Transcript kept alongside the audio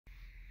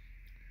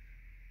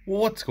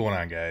What's going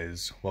on,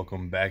 guys?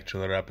 Welcome back to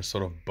another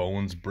episode of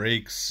Bones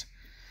Breaks.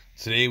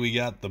 Today we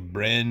got the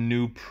brand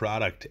new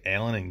product,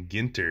 Allen and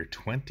Ginter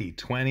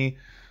 2020.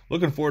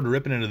 Looking forward to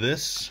ripping into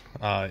this.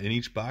 In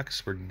each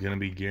box, we're going to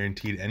be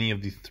guaranteed any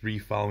of the three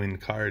following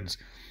cards: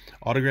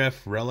 autograph,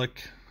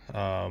 relic,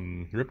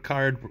 rip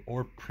card,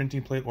 or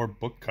printing plate, or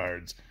book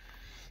cards.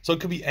 So it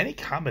could be any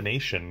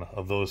combination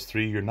of those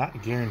three. You're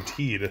not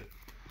guaranteed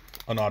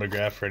an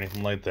autograph or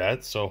anything like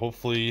that, so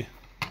hopefully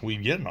we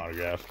get an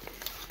autograph.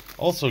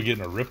 Also,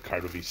 getting a rip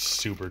card would be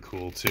super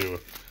cool too.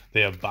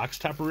 They have box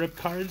topper rip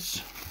cards,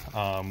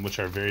 which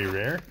are very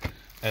rare,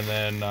 and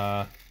then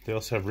they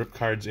also have rip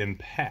cards in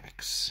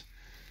packs.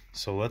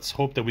 So let's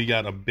hope that we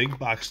got a big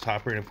box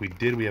topper, and if we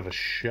did, we have a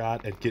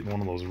shot at getting one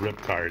of those rip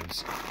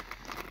cards.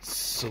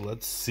 So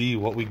let's see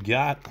what we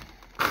got.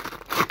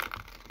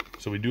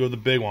 So we do have the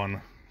big one,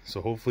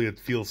 so hopefully it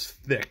feels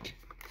thick.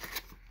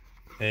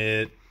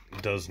 It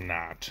does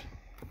not.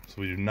 So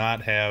we do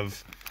not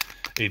have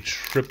a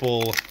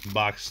triple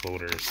box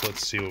loader. So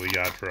let's see what we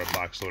got for a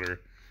box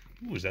loader.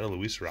 Ooh, is that a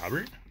Luis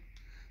Robert?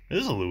 It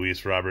is a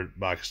Luis Robert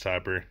box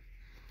topper.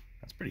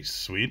 That's pretty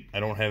sweet.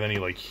 I don't have any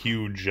like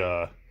huge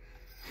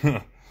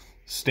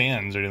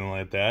stands or anything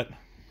like that.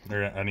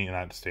 Or any,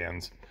 not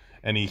stands,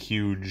 any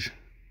huge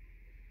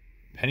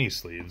penny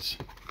sleeves.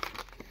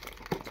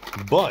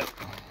 But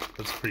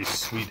that's a pretty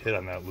sweet hit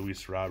on that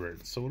Luis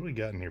Robert. So what do we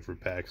got in here for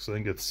packs? I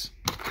think it's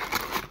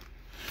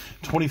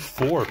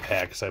 24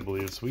 packs, I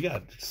believe. So we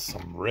got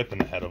some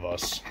ripping ahead of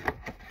us.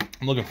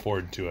 I'm looking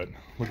forward to it.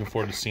 Looking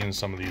forward to seeing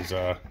some of these,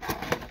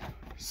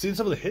 seeing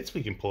some of the hits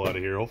we can pull out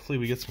of here. Hopefully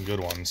we get some good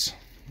ones.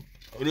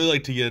 I would really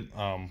like to get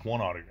one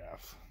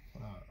autograph.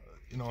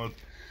 You know,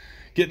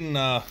 getting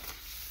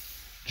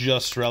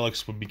just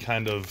relics would be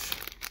kind of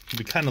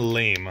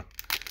lame,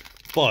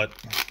 but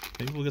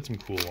maybe we'll get some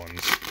cool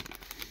ones.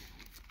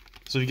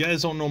 So if you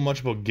guys don't know much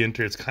about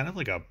Ginter, it's kind of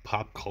like a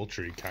pop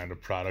culture kind of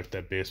product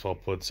that baseball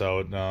puts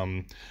out.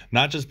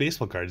 Not just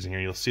baseball cards in here.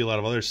 You'll see a lot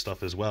of other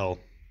stuff as well.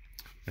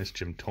 Nice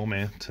Jim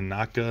Thome,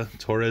 Tanaka,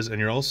 Torres, and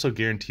you're also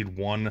guaranteed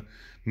one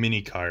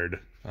mini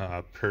card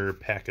per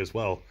pack as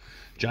well.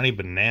 Johnny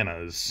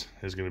Bananas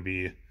is going to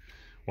be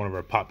one of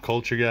our pop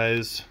culture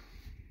guys.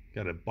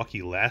 Got a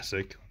Bucky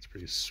Lassick. That's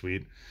pretty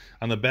sweet.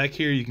 On the back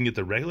here, you can get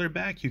the regular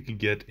back. You can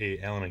get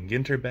a Allen and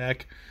Ginter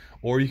back.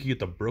 Or you can get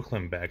the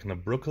Brooklyn back, and the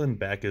Brooklyn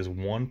back is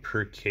one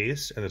per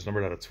case, and it's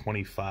numbered out of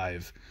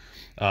 25.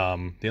 The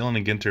Allen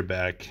and Ginter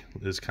back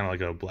is kind of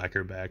like a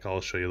blacker back. I'll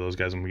show you those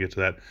guys when we get to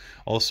that.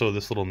 Also,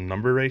 this little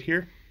number right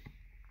here,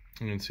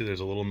 you can see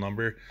there's a little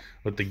number.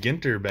 But the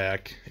Ginter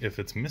back, if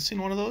it's missing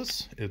one of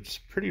those, it's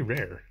pretty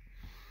rare.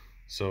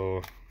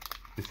 So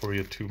before we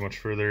get too much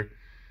further,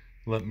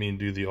 let me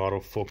do the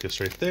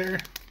autofocus right there,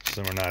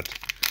 so we're not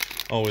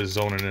always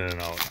zoning in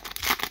and out.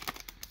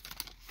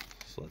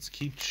 So let's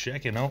keep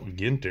checking out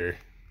Ginter.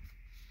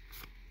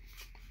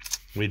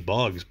 Wade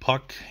Boggs,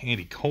 Puck,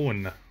 Andy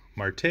Cohen,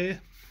 Marte.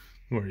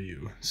 Who are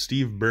you?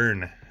 Steve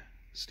Byrne.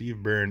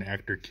 Steve Byrne,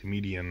 actor,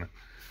 comedian.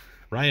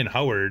 Ryan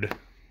Howard.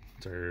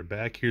 That's our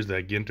back. Here's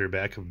that Ginter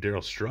back of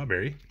Darryl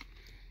Strawberry.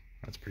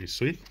 That's pretty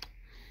sweet.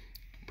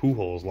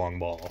 Pujols, long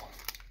ball.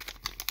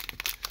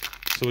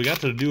 So we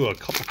got to do a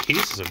couple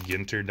cases of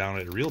Ginter down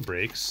at Real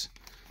Breaks.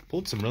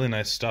 Pulled some really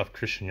nice stuff.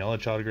 Christian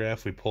Yelich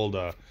autograph. We pulled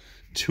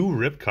 2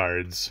 rip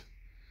cards.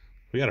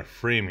 We got a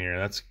frame here.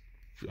 That's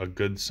a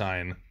good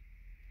sign.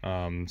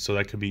 So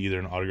that could be either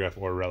an autograph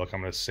or a relic.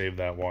 I'm going to save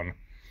that one.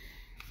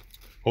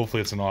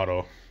 Hopefully it's an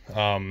auto.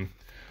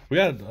 We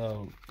got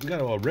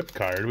a rip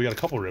card. We got a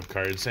couple rip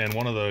cards, and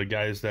one of the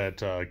guys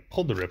that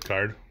pulled the rip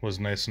card was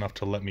nice enough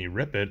to let me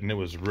rip it, and it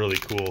was really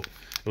cool.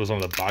 It was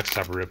one of the box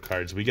topper rip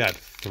cards. We got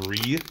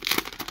three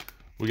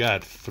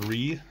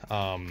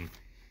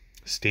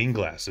stained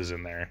glasses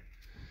in there,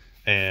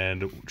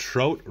 and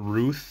Trout,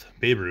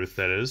 Babe Ruth,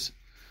 that is.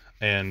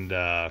 And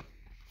what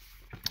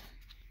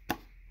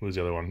was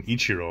the other one?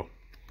 Ichiro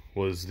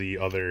was the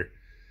other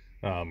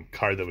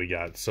card that we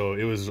got. So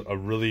it was a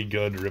really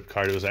good rip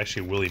card. It was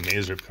actually Willie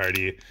Mays' rip card.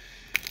 He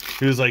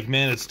was like,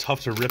 man, it's tough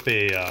to rip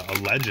a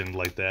legend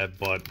like that,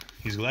 but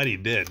he's glad he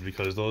did,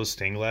 because those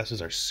stained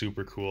glasses are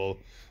super cool.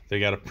 They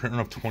got a print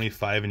run of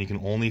 25, and you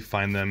can only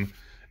find them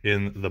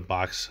in the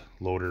box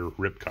loader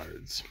rip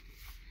cards.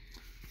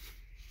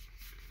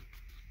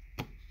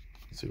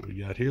 Let's see what we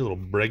got here. A little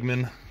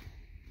Bregman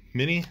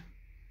mini.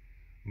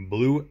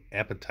 Blue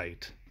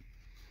Appetite.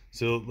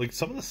 So like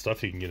some of the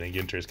stuff you can get in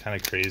Ginter is kind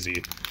of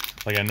crazy.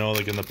 Like I know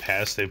like in the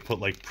past they put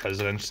like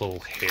presidential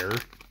hair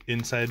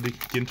inside the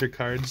Ginter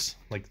cards.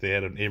 Like they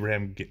had an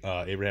Abraham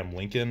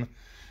Lincoln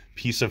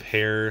piece of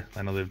hair.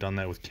 I know they've done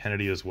that with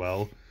Kennedy as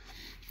well.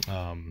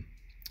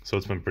 So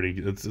it's been pretty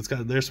good.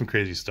 There's some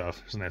crazy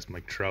stuff. There's a nice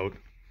Mike Trout.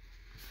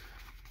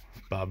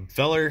 Bob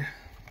Feller.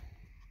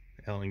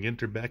 Allen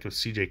Ginter back of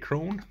CJ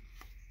Cron.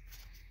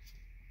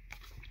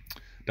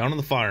 Down on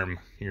the Farm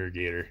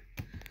irrigator.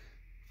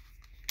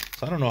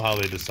 So I don't know how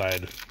they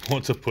decide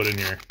what to put in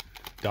here.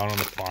 Down on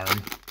the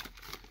Farm.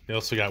 They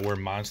also got Where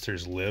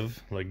Monsters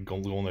Live, like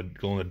glow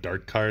in the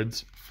dark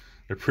cards.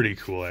 They're pretty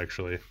cool,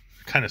 actually.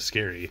 kind of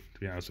scary, to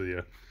be honest with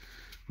you.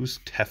 Who's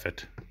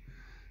Teffet?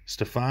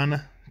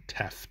 Stefan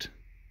Teft.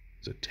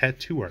 He's a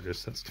tattoo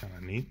artist. That's kind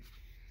of neat.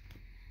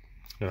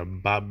 Got a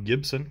Bob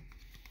Gibson.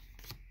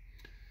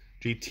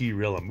 JT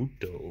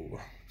Realmuto.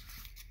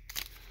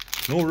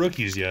 No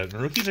rookies yet.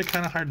 Rookies are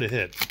kind of hard to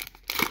hit.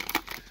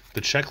 The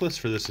checklist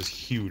for this is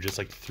huge. It's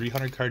like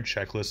 300 card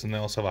checklist, and they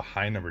also have a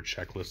high number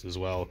checklist as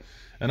well.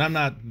 And I'm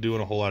not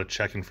doing a whole lot of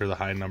checking for the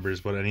high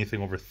numbers, but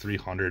anything over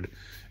 300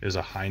 is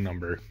a high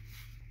number.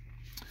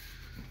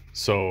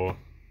 So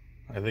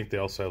I think they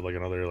also have like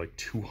another like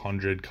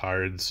 200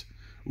 cards.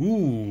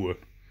 Ooh,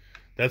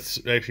 that's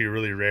actually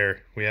really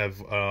rare. We have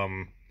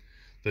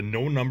the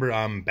no number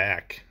on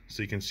back.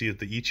 So you can see that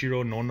the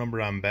Ichiro no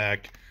number on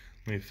back.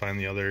 Let me find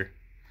the other.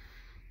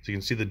 So you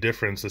can see the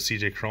difference. The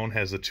CJ Cron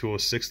has the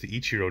 206. The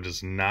Ichiro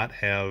does not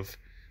have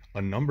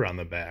a number on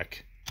the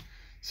back.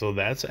 So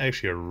that's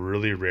actually a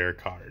really rare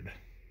card.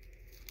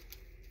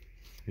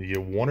 You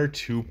get 1 or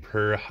 2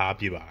 per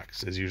hobby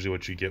box is usually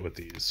what you get with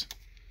these.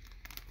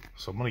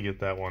 So I'm going to get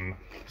that one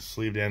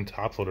sleeved and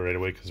top loaded right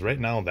away, because right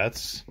now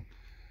that's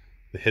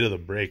the hit of the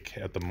break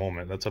at the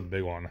moment. That's a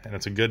big one. And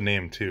it's a good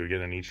name too.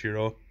 Get an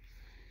Ichiro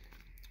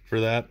for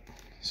that.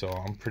 So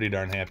I'm pretty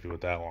darn happy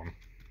with that one.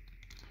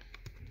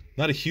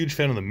 Not a huge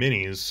fan of the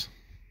minis,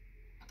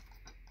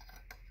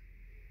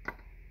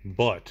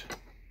 but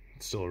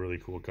it's still a really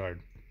cool card.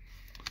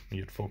 Let me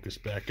get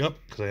focused back up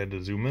because I had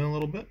to zoom in a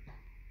little bit.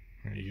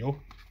 There you go.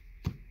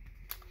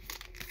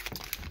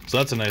 So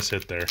that's a nice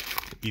hit there.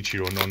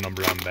 Ichiro, no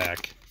number on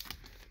back.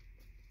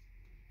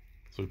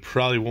 So we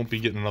probably won't be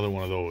getting another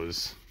one of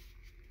those.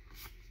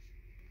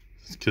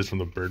 This kid's from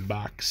the Bird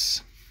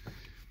Box.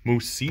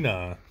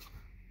 Musina,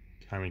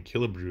 Carmen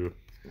Killebrew,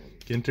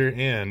 Ginter,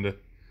 and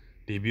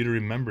debut to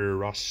remember,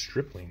 Ross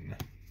Stripling.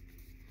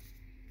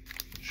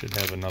 Should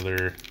have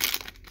another.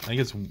 I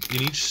think it's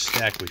in each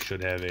stack we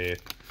should have a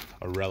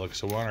relic.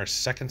 So we're on our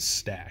second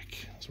stack.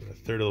 So we're a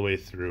third of the way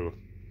through.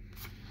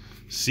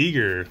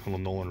 Seager,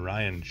 Nolan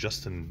Ryan,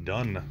 Justin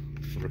Dunn,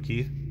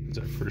 rookie. It's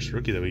our first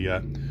rookie that we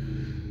got.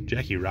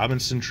 Jackie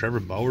Robinson, Trevor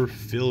Bauer,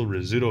 Phil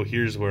Rizzuto.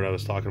 Here's where I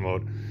was talking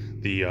about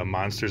the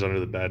monsters under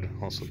the bed.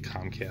 Also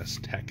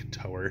Comcast Tech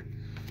Tower.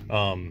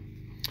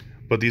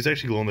 But these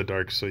actually glow in the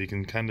dark, so you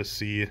can kind of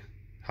see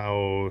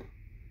how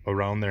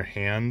around their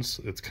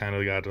hands it's kind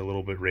of got a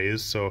little bit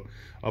raised. So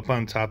up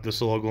on top this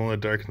will all glow in the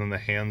dark, and then the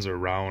hands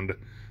around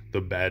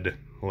the bed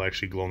will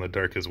actually glow in the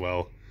dark as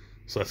well.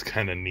 So that's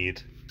kind of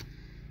neat.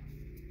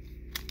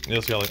 They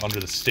also got like under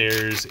the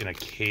stairs, in a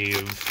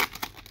cave.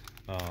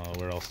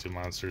 Where else do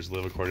monsters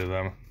live according to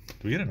them?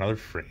 Do we get another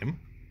frame?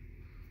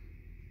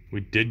 We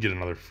did get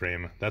another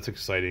frame. That's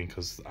exciting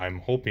because I'm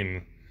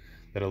hoping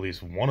that at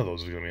least one of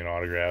those is going to be an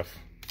autograph.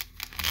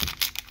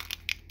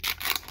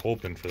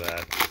 Hoping for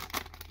that.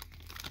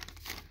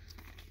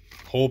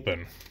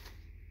 Hoping.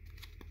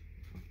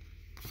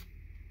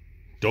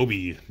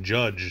 Dobie,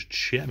 Judge,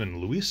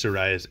 Chapman, Luis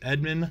Arias,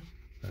 Edmund.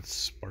 That's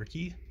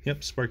Sparky.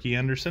 Yep, Sparky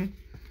Anderson.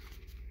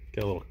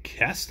 Got a little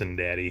Caston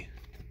Daddy.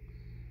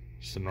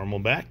 Just a normal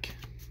back.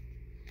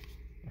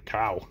 A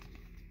cow.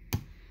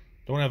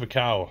 Don't have a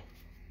cow.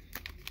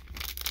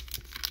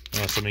 I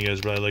know some of you guys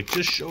are probably like,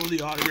 just show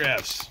the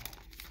autographs.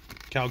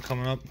 Cow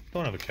coming up.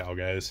 Don't have a cow,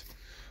 guys.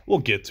 We'll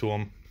get to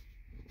them.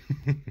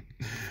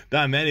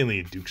 Don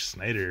Mattingly, Duke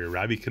Snyder,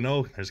 Robbie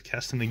Cano. There's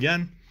Keston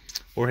again.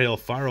 Jorge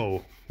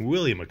Alfaro,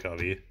 Willie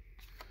McCovey.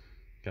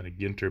 Got a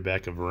Ginter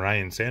back of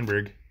Ryan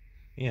Sandberg.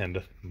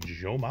 And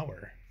Joe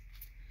Mauer.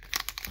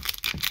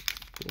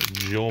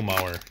 Joe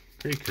Mauer.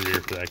 Great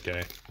career for that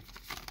guy.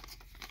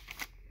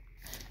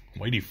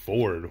 Whitey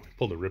Ford. We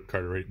pulled a rip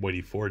card right.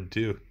 Whitey Ford,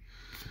 too.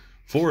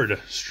 Ford,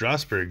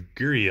 Strasburg,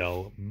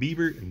 Gurriel,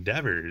 Bieber,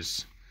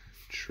 Devers.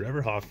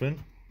 Trevor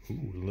Hoffman.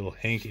 Ooh, a little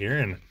Hank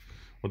Aaron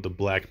with the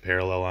black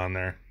parallel on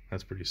there.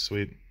 That's pretty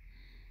sweet.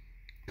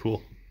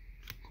 Cool.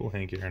 Cool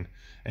Hank Aaron.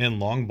 And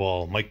long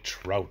ball, Mike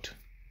Trout.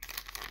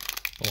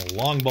 Oh,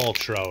 long ball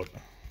Trout.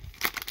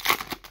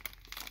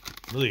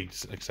 Really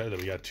excited that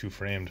we got 2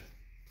 framed.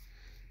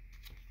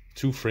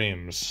 2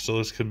 frames. So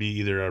this could be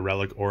either a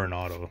relic or an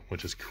auto,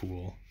 which is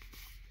cool.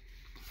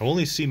 I've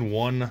only seen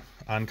one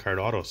on-card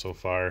auto so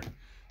far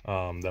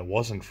that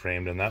wasn't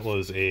framed, and that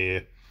was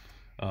a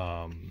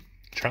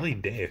Charlie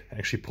Day. I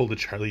actually pulled a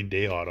Charlie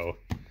Day auto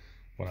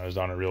when I was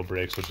down at Real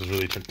Breaks, which was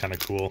really kind of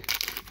cool.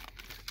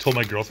 Told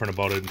my girlfriend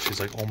about it, and she's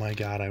like, "Oh my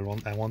god, I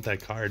want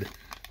that card."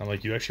 I'm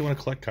like, "You actually want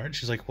to collect cards?"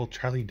 She's like, "Well,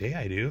 Charlie Day,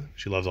 I do."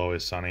 She loves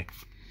Always Sunny.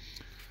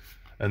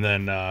 And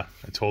then I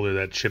told her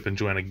that Chip and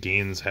Joanna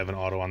Gaines have an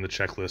auto on the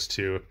checklist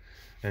too,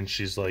 and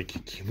she's like,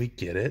 "Can we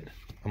get it?"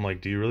 I'm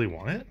like, "Do you really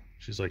want it?"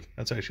 She's like,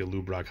 "That's actually a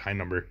Lou Brock high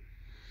number."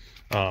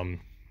 I'm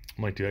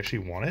like, "Do you actually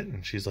want it?"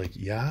 And she's like,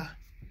 "Yeah."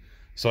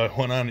 So I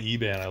went on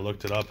eBay and I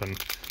looked it up, and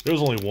there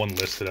was only one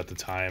listed at the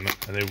time,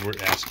 and they were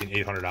asking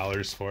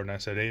 $800 for it. And I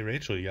said, "Hey,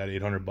 Rachel, you got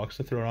 $800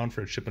 to throw around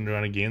for a Chip and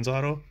Joanna Gaines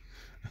auto?"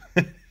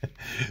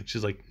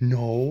 She's like,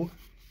 "No."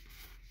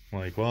 I'm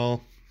like,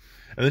 "Well,"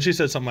 and then she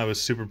said something I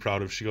was super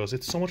proud of. She goes,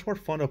 "It's so much more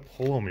fun to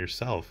pull them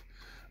yourself."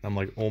 And I'm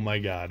like, "Oh my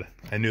god,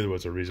 I knew there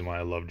was a reason why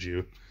I loved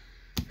you."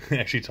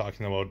 actually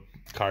talking about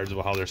cards,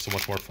 about how they're so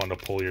much more fun to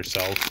pull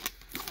yourself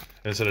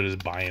instead of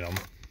just buying them.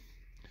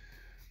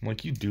 I'm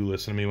like, you do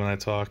listen to me when I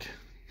talk.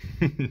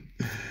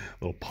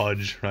 Little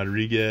Pudge,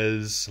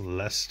 Rodriguez,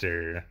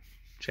 Lester,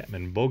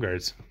 Chapman,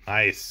 Bogarts.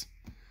 Nice.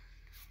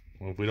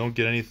 Well, if we don't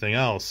get anything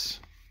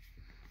else,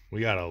 we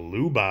got a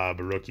Lubob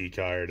rookie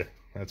card.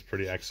 That's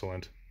pretty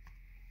excellent.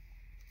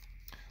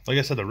 Like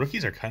I said, the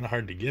rookies are kind of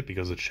hard to get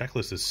because the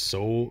checklist is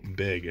so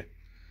big.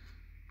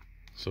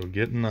 So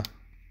getting the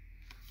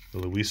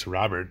Luis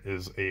Robert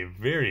is a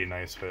very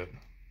nice hit.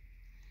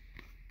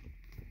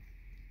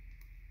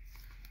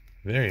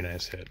 Very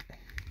nice hit.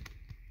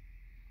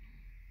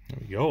 There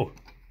we go.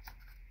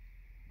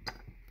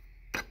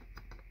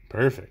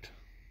 Perfect.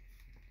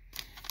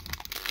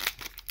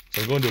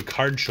 So I'm going to a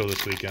card show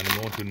this weekend. I'm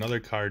going to another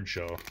card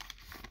show.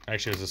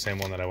 Actually, it was the same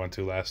one that I went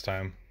to last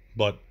time.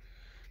 But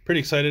pretty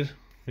excited.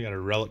 We got a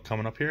relic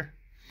coming up here.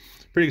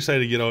 Pretty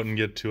excited to get out and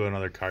get to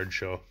another card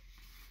show.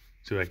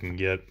 See what I can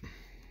get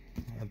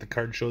at the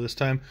card show this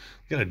time.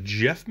 We got a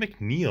Jeff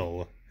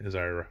McNeil is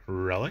our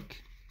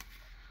relic.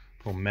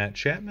 A little Matt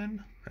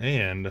Chapman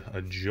and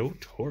a Joe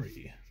Torre.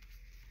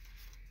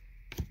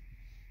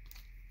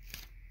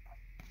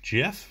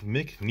 Jeff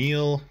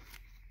McNeil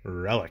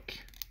relic.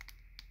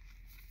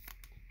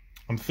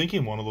 I'm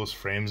thinking one of those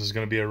frames is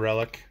going to be a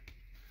relic.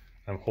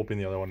 I'm hoping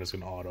the other one is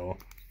an auto.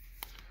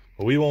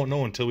 But we won't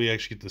know until we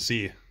actually get to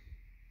see.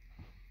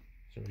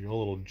 So your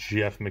little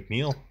Jeff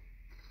McNeil.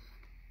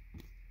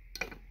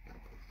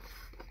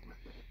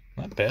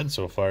 Not bad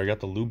so far. Got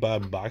the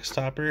Lubob box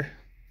topper.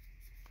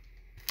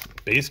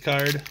 Base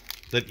card.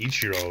 That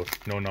Ichiro,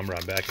 no number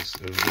on back,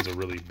 is a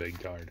really big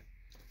card.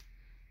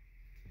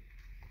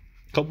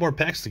 Couple more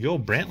packs to go.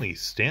 Brantley,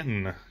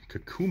 Stanton,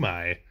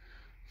 Kakumai,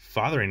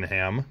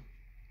 Fotheringham,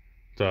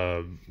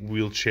 the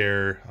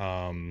wheelchair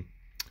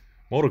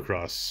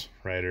motocross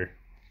rider.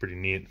 Pretty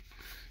neat.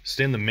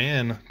 Stan the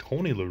Man,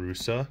 Tony La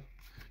Russa.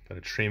 Got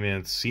a Trey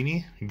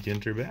Mancini,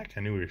 Ginter back.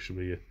 I knew we should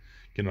get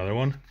another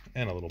one.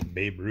 And a little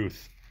Babe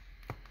Ruth.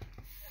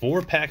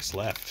 4 packs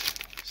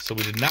left. So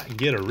we did not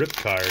get a rip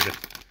card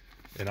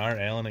in our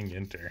Allen and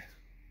Ginter.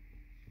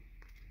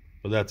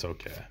 But that's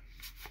okay.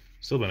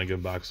 Still been a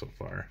good box so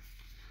far.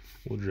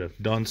 Woodruff,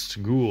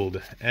 Dunst,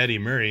 Gould, Eddie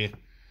Murray.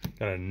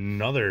 Got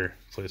another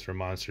place where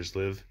monsters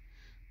live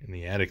in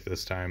the attic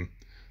this time.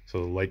 So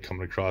the light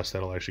coming across,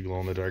 that'll actually glow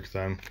in the dark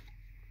then.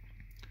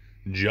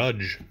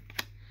 Judge,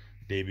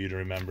 debut to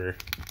remember.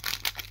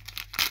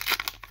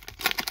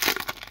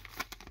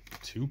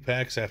 2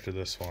 packs after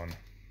this one.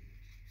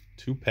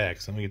 2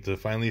 packs. Then we get to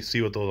finally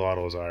see what those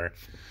autos are.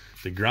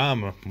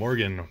 DeGrom,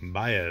 Morgan,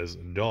 Baez,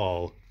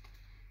 Dahl.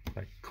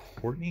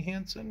 Courtney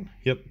Hansen?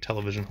 Yep,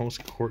 television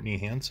host Courtney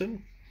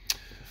Hansen.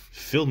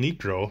 Phil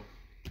Niekro.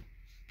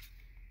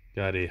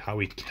 Got a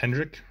Howie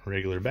Kendrick,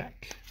 regular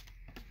back.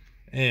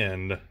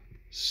 And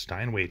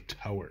Steinway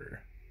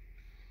Tower.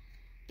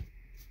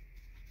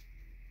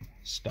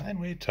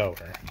 Steinway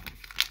Tower.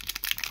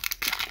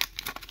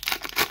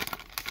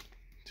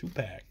 2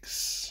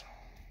 packs.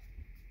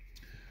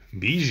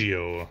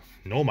 Biggio,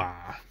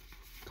 Noma,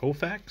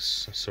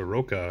 Koufax,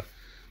 Soroka,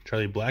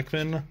 Charlie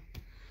Blackmon.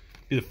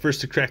 Be the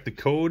first to crack the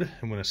code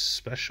and win a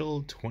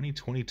special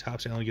 2020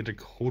 Topps Allen Ginter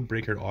Code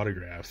Breaker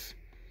autograph.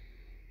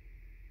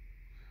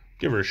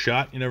 Give her a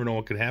shot. You never know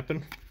what could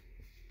happen.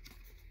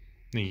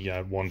 You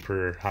got 1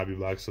 per hobby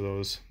box of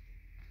those.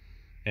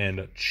 And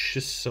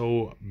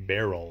Chiso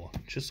Barrel.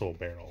 Chiso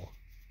Barrel.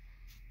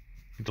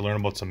 Get to learn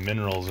about some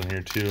minerals in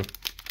here too.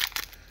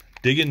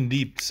 Digging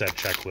deep set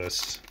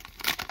checklist.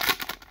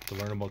 To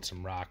learn about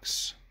some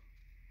rocks.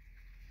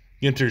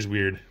 Ginter's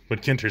weird,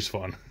 but Ginter's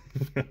fun.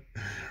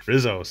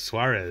 Rizzo,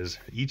 Suarez,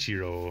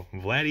 Ichiro,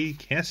 Vladdy,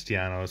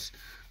 Castellanos,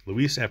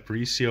 Luis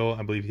Aparicio.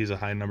 I believe he's a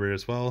high number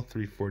as well,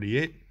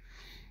 348.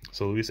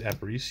 So Luis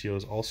Aparicio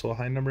is also a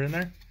high number in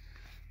there.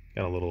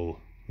 Got a little,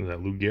 is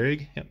that Lou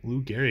Gehrig? Yep,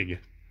 Lou Gehrig.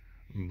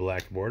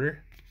 Black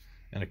border.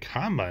 And a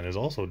combine is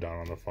also down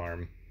on the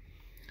farm.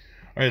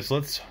 Alright, so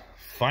let's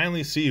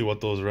finally see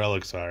what those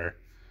relics are.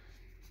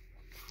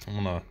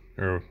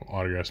 Or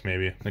autographs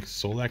maybe.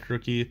 Next Solak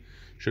rookie.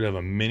 Should have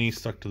a mini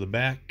stuck to the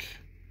back.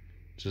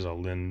 Which is a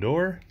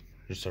Lindor.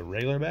 Just a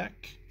regular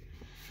back.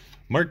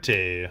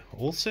 Marte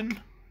Olson.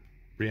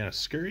 Brianna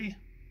Scurry.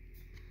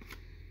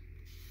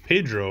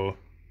 Pedro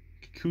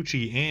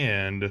Kikuchi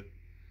and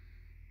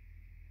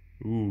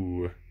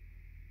Kevin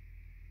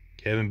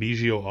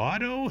Biggio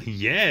auto?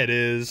 Yeah, it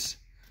is.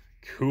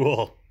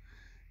 Cool.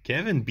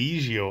 Kevin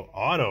Biggio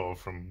auto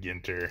from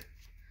Ginter.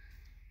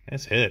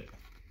 Nice hit.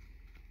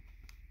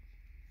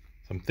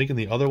 I'm thinking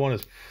the other one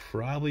is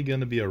probably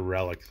going to be a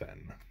relic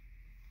then.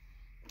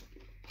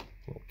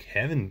 Little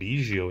Kevin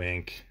Biggio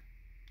ink.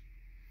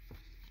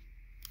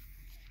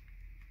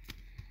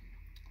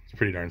 It's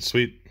pretty darn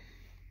sweet.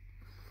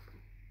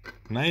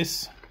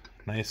 Nice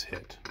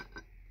hit.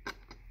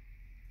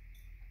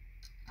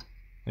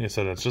 Like I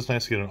said, it's just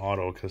nice to get an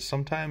auto because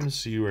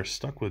sometimes you are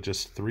stuck with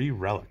just 3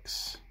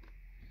 relics.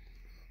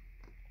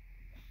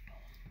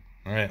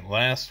 Alright,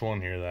 last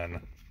one here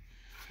then.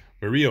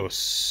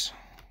 Barrios.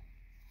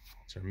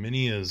 Our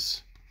mini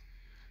is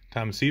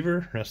Tom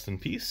Seaver, rest in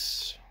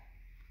peace.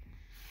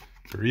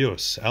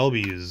 Rios,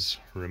 Albies,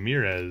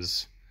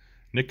 Ramirez,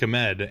 Nick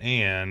Ahmed,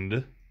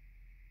 and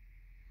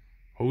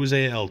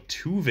Jose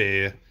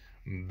Altuve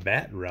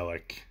Bat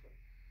Relic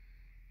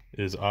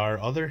is our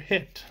other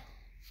hit.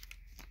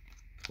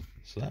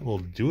 So that will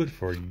do it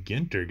for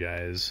Ginter,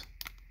 guys.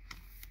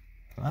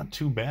 Not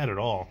too bad at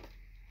all.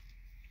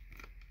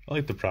 I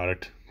like the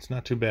product. It's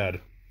not too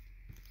bad.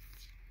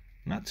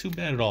 Not too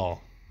bad at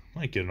all.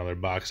 Might get another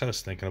box. I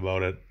was thinking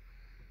about it.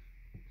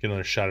 Get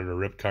another shot at a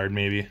rip card,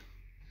 maybe.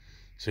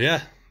 So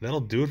yeah, that'll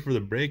do it for the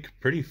break.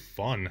 Pretty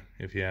fun,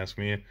 if you ask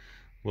me.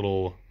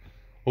 Little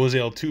Jose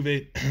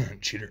Altuve,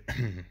 cheater,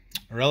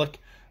 relic.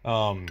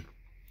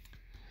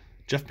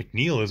 Jeff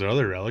McNeil is our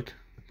other relic.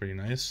 Pretty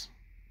nice.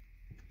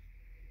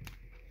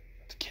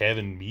 It's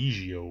Kevin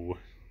Biggio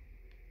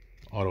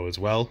auto as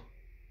well.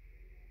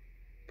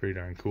 Pretty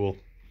darn cool.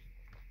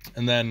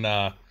 And then,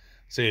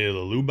 say the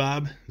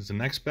Lubob is the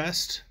next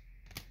best.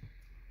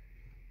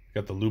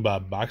 Got the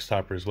Lubob box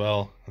topper as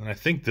well. And I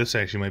think this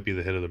actually might be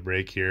the hit of the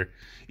break here.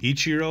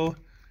 Ichiro,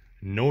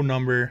 no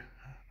number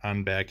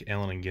on back,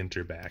 Allen and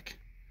Ginter back.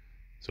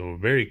 So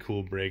very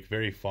cool break,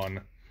 very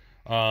fun.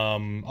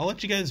 I'll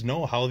let you guys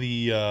know how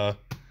the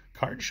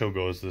card show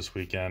goes this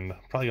weekend.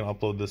 Probably gonna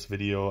upload this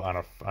video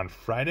on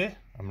Friday.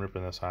 I'm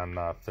ripping this on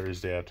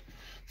Thursday at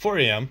 4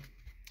 a.m.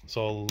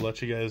 So I'll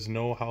let you guys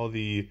know how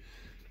the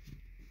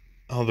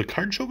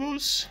card show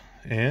goes.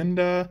 And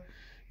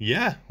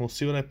yeah, we'll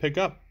see what I pick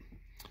up.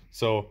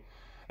 So,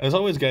 as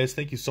always, guys,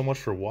 thank you so much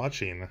for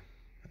watching,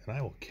 and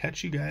I will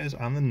catch you guys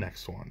on the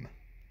next one.